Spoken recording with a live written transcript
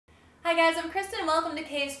Hi guys, I'm Kristen and welcome to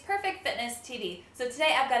Kay's Perfect Fitness TV. So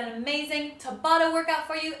today I've got an amazing Tabata workout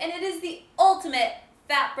for you, and it is the ultimate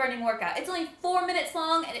fat burning workout. It's only 4 minutes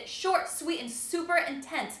long and it's short, sweet, and super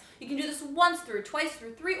intense. You can do this once through, twice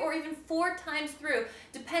through, 3 or even 4 times through,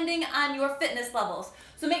 depending on your fitness levels.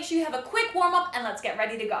 So make sure you have a quick warm up and let's get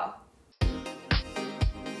ready to go.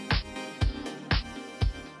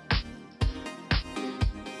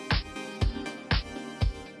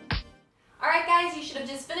 Alright guys, you should have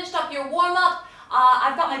just finished up your warm-up.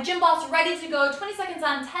 I've got my gym balls ready to go. 20 seconds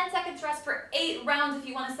on, 10 seconds rest for 8 rounds if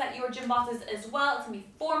you want to set your gym bosses as well. It's going to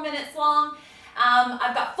be 4 minutes long.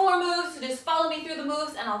 I've got 4 moves, so just follow me through the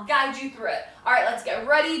moves and I'll guide you through it. Alright, let's get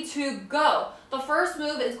ready to go. The first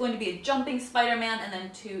move is going to be a jumping Spider-Man and then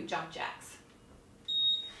 2 jump jacks.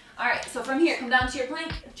 Alright, so from here, come down to your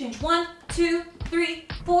plank. Change 1, 2, 3,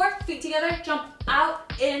 4. Feet together, jump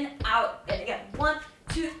out, in, in. Again, 1,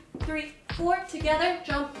 2, 3, 4, together,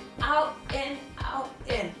 jump out, in,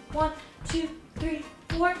 in. 1, 2, 3,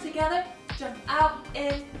 4, together, jump out,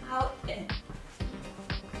 in, in.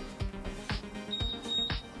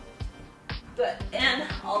 Good, and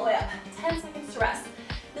all the way up. 10 seconds to rest.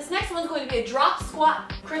 This next one's going to be a drop,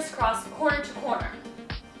 squat, crisscross, corner to corner.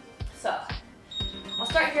 So, I'll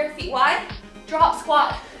start here, feet wide, drop,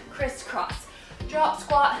 squat, crisscross. Drop,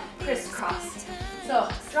 squat, crisscross. So,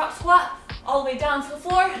 drop, squat, all the way down to the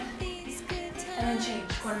floor, and then change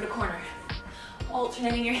corner to corner,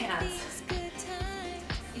 alternating your hands.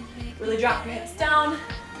 Really drop your hips down,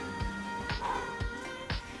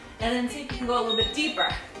 and then see if you can go a little bit deeper,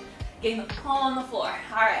 getting the palm on the floor.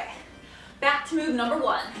 All right, back to move number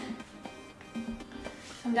 1.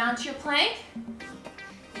 Come down to your plank,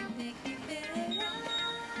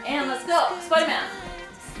 and let's go, Spider-Man.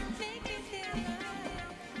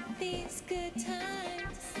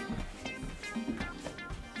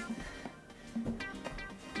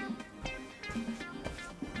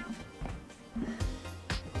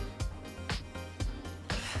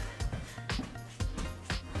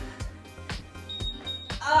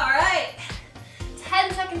 All right,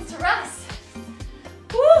 10 seconds to rest.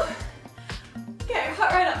 Woo! Get your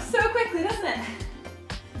heart right up so quickly, doesn't it?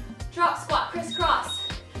 Drop, squat, crisscross.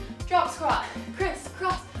 Drop, squat,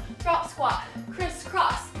 crisscross. Drop, squat,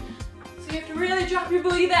 crisscross. So you have to really drop your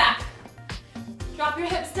booty back. Drop your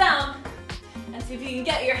hips down, and see if you can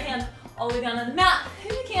get your hand all the way down on the mat.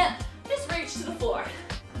 If you can't, just reach to the floor.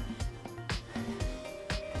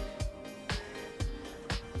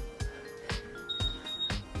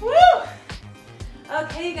 Woo!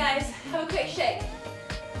 Okay, you guys, have a quick shake.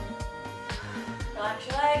 Relax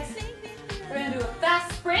your legs. We're gonna do a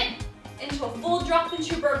fast sprint into a full drop into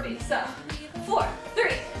your burpee. So, 4,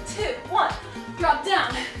 3, 2, 1. Drop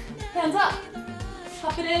down, hands up,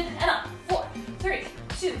 hop it in and up. 4, 3,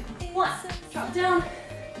 2, 1. Drop down,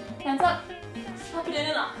 hands up, hop it in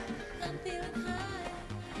and up.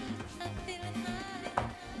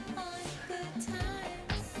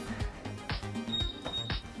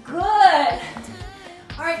 Good.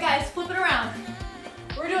 All right, guys, flip it around.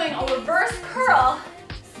 We're doing a reverse curl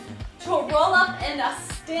to a roll up in a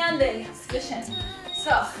standing position.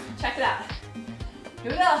 So, check it out.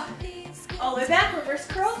 Here we go. All the way back, reverse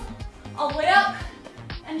curl, all the way up,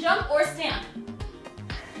 and jump or stand.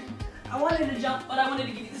 I wanted to jump, but I wanted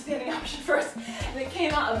to give you the standing option first, and it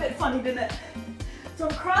came out a bit funny, didn't it? So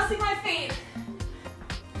I'm crossing my feet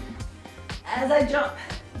as I jump.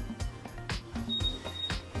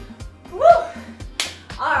 Woo!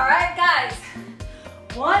 All right, guys.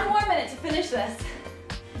 1 more minute to finish this.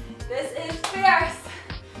 This is fierce.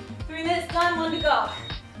 3 minutes done, 1 to go.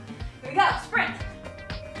 Here we go, sprint.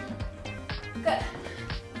 Good.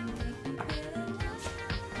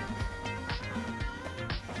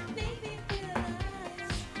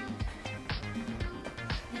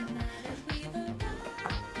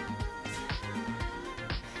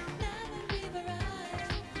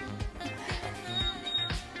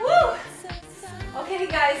 Woo! Okay,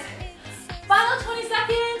 guys. Final 20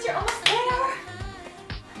 seconds. You're almost there.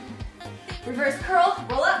 Reverse curl,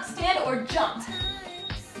 roll up, stand, or jump.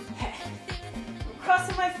 Okay. I'm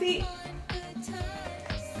crossing my feet.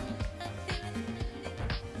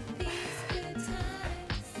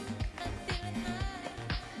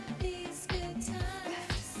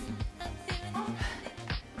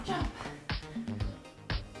 Jump.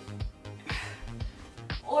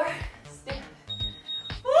 Or stand.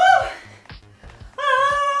 Woo!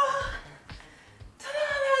 Ah!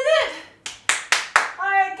 Ta-da, that was it. All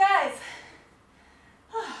right, guys.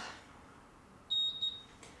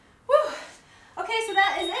 Woo! Okay, so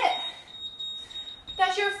that is it.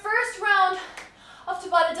 That's your first round of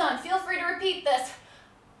Tabata done. Feel free to repeat this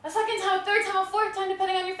a second time, a third time, a fourth time,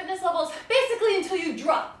 depending on your fitness fitness levels basically until you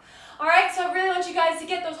drop. All right, so I really want you guys to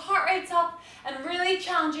get those heart rates up and really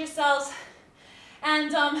challenge yourselves,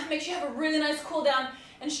 and make sure you have a really nice cool down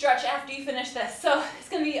and stretch after you finish this. So it's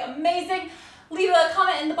gonna be amazing. Leave a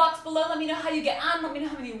comment in the box below. Let me know how you get on. Let me know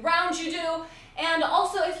how many rounds you do. And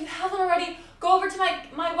also, if you haven't already, go over to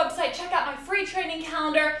my website, check out my free training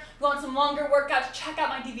calendar. If you want some longer workouts, check out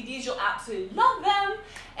my DVDs. You'll absolutely love them.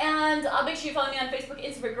 And make sure you follow me on Facebook,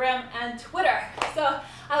 Instagram, and Twitter. So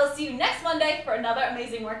I will see you next Monday for another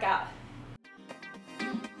amazing workout.